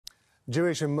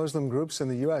Jewish and Muslim groups in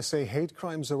the US say hate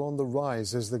crimes are on the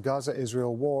rise as the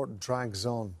Gaza-Israel war drags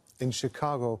on. In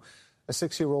Chicago, a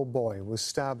 6-year-old boy was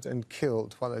stabbed and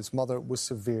killed while his mother was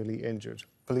severely injured.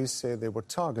 Police say they were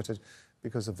targeted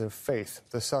because of their faith.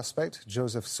 The suspect,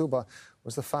 Joseph Suba,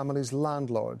 was the family's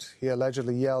landlord. He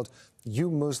allegedly yelled,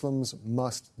 "You Muslims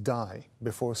must die,"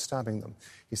 before stabbing them.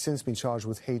 He's since been charged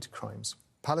with hate crimes.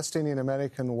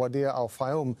 Palestinian-American Wadia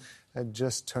Al-Fayoum had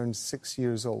just turned 6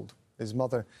 years old. His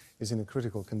mother is in a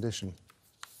critical condition.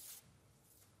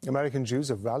 American Jews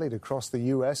have rallied across the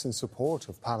US in support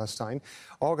of Palestine.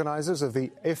 Organisers of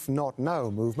the If Not Now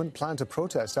movement plan to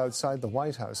protest outside the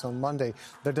White House on Monday.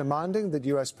 They're demanding that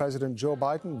US President Joe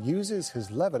Biden uses his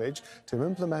leverage to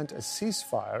implement a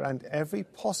ceasefire and every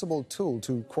possible tool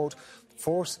to, quote,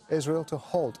 force Israel to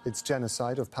halt its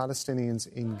genocide of Palestinians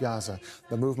in Gaza.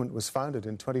 The movement was founded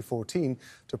in 2014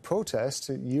 to protest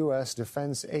US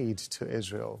defense aid to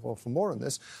Israel. Well, for more on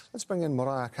this, let's bring in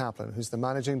Mariah Kaplan, who's the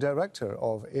managing director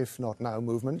of If Not Now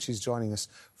movement. She's joining us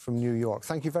from New York.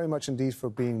 Thank you very much indeed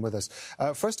for being with us.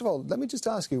 First of all, let me just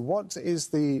ask you, what is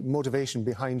the motivation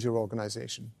behind your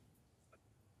organization?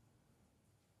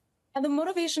 And the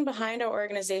motivation behind our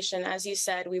organization, as you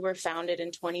said, we were founded in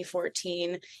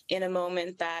 2014 in a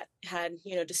moment that had,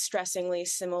 distressingly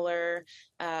similar,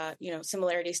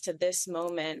 similarities to this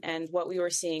moment. And what we were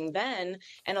seeing then,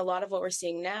 and a lot of what we're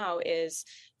seeing now, is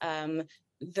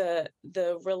the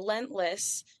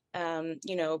relentless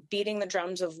beating the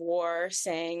drums of war,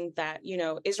 saying that,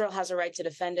 Israel has a right to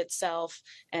defend itself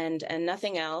and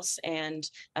nothing else, and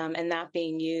that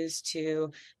being used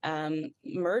to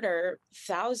murder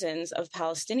thousands of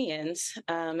Palestinians.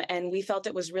 And we felt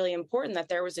it was really important that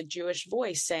there was a Jewish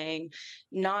voice saying,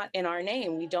 not in our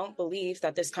name. We don't believe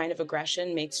that this kind of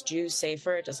aggression makes Jews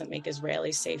safer. It doesn't make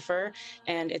Israelis safer.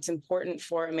 And it's important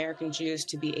for American Jews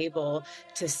to be able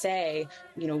to say,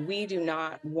 we do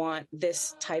not want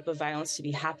this type of violence to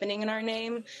be happening in our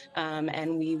name,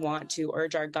 and we want to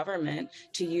urge our government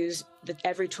to use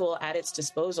every tool at its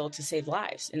disposal to save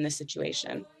lives in this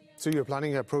situation. So you're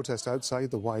planning a protest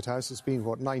outside the White House. It's been,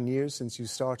 9 years since you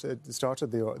started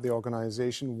the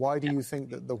organization. Why do you think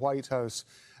that the White House,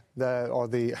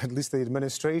 at least the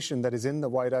administration that is in the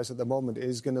White House at the moment,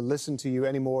 is going to listen to you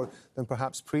any more than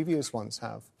perhaps previous ones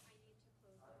have?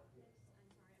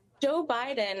 Joe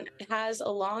Biden has a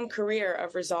long career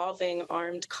of resolving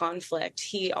armed conflict.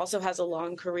 He also has a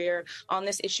long career on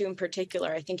this issue in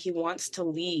particular. I think he wants to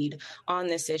lead on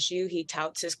this issue. He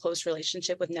touts his close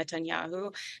relationship with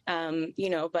Netanyahu,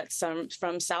 but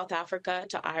from South Africa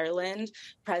to Ireland,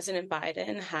 President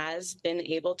Biden has been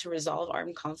able to resolve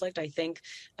armed conflict. I think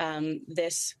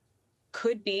this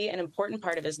could be an important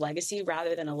part of his legacy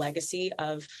rather than a legacy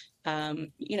of,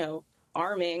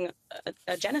 arming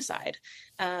a genocide.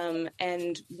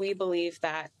 And we believe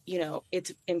that,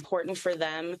 it's important for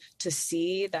them to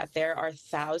see that there are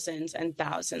thousands and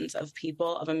thousands of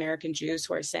people, of American Jews,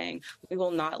 who are saying we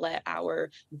will not let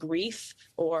our grief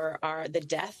or the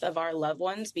death of our loved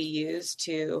ones be used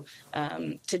to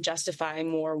justify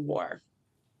more war.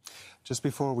 Just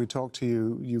before we talk to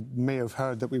you, you may have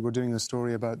heard that we were doing a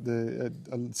story about a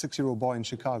 6-year-old boy in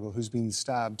Chicago who's been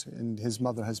stabbed and his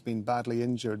mother has been badly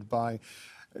injured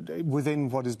within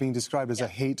what is being described as a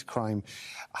hate crime.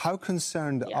 How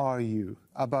concerned are you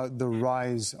about the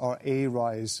rise or a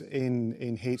rise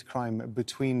in hate crime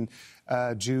between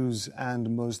Jews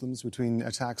and Muslims, between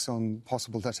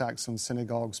possible attacks on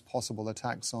synagogues, possible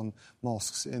attacks on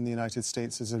mosques in the United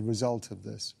States as a result of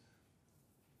this?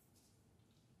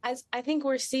 As I think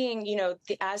we're seeing,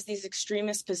 as these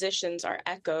extremist positions are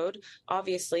echoed,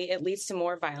 obviously it leads to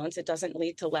more violence. It doesn't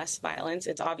lead to less violence.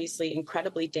 It's obviously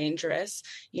incredibly dangerous,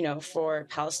 for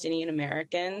Palestinian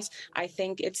Americans. I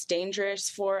think it's dangerous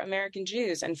for American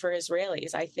Jews and for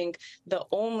Israelis. I think the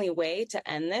only way to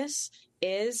end this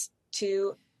is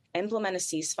to implement a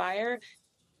ceasefire,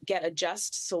 get a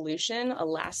just solution, a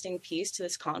lasting peace to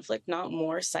this conflict, not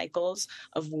more cycles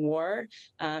of war.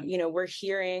 We're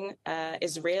hearing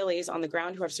Israelis on the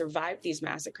ground who have survived these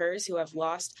massacres, who have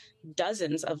lost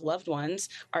dozens of loved ones,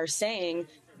 are saying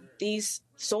these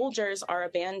soldiers are a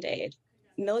Band-Aid.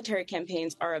 Military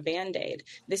campaigns are a Band-Aid.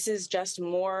 This is just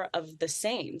more of the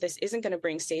same. This isn't going to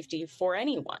bring safety for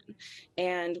anyone.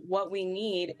 And what we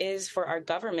need is for our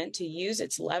government to use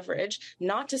its leverage,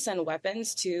 not to send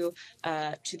weapons to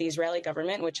the Israeli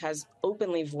government, which has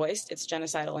openly voiced its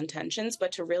genocidal intentions,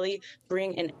 but to really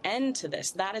bring an end to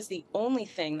this. That is the only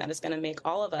thing that is going to make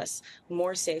all of us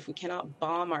more safe. We cannot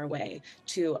bomb our way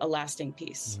to a lasting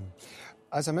peace.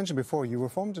 As I mentioned before, you were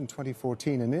formed in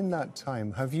 2014, and in that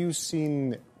time, have you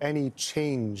seen any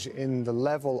change in the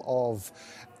level of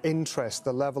interest,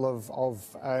 the level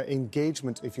of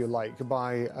engagement, if you like,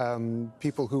 by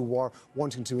people who were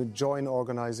wanting to join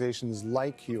organizations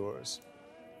like yours?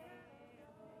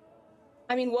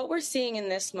 I mean, what we're seeing in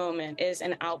this moment is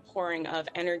an outpouring of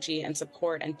energy and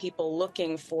support, and people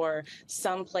looking for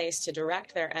some place to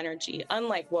direct their energy,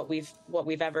 unlike what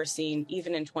we've ever seen,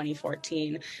 even in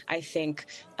 2014. I think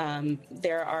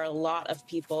there are a lot of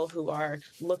people who are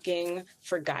looking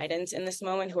for guidance in this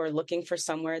moment, who are looking for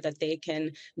somewhere that they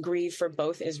can grieve for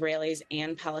both Israelis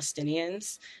and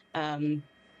Palestinians. And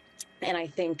I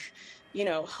think,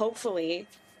 hopefully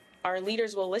our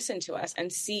leaders will listen to us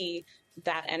and see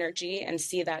that energy and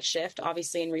see that shift.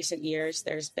 Obviously, in recent years,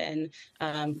 there's been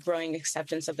growing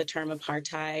acceptance of the term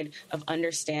apartheid, of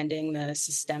understanding the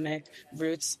systemic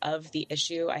roots of the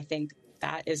issue. I think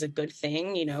that is a good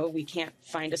thing. We can't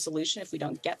find a solution if we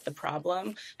don't get the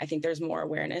problem. I think there's more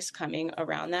awareness coming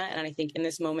around that. And I think in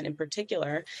this moment in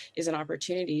particular is an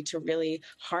opportunity to really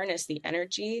harness the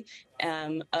energy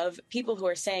of people who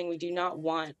are saying we do not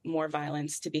want more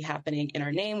violence to be happening in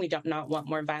our name. We do not want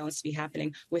more violence to be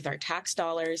happening with our tax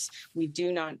dollars. We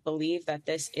do not believe that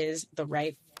this is the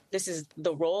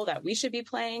role that we should be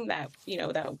playing, that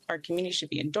our community should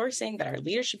be endorsing, that our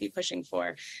leaders should be pushing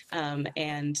for,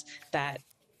 and that,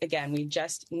 again, we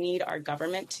just need our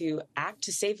government to act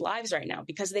to save lives right now,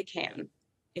 because they can.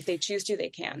 If they choose to, they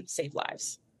can save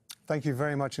lives. Thank you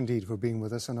very much indeed for being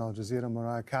with us on Al Jazeera,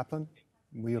 Mariah Kaplan.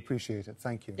 We appreciate it.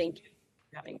 Thank you. Thank you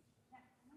for having me.